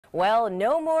Well,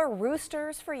 no more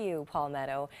roosters for you,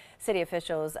 Palmetto. City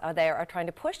officials there are trying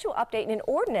to push to update an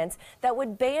ordinance that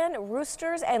would ban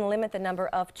roosters and limit the number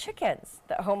of chickens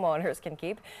that homeowners can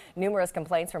keep. Numerous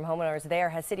complaints from homeowners there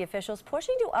has city officials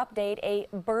pushing to update a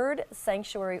bird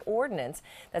sanctuary ordinance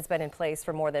that's been in place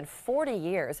for more than 40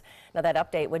 years. Now, that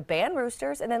update would ban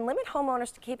roosters and then limit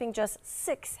homeowners to keeping just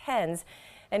 6 hens.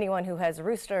 Anyone who has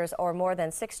roosters or more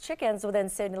than 6 chickens within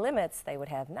city limits, they would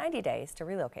have 90 days to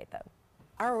relocate them.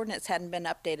 Our ordinance hadn't been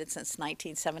updated since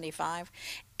 1975,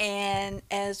 and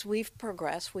as we've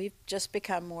progressed, we've just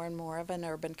become more and more of an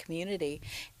urban community,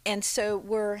 and so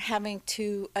we're having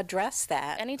to address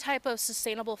that. Any type of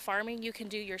sustainable farming you can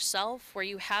do yourself, where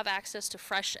you have access to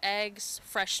fresh eggs,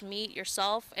 fresh meat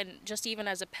yourself, and just even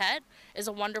as a pet, is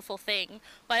a wonderful thing.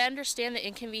 But I understand the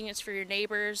inconvenience for your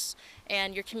neighbors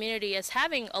and your community as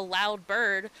having a loud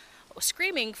bird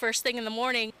screaming first thing in the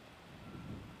morning.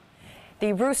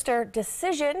 The rooster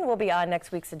decision will be on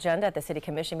next week's agenda at the City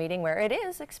Commission meeting, where it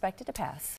is expected to pass.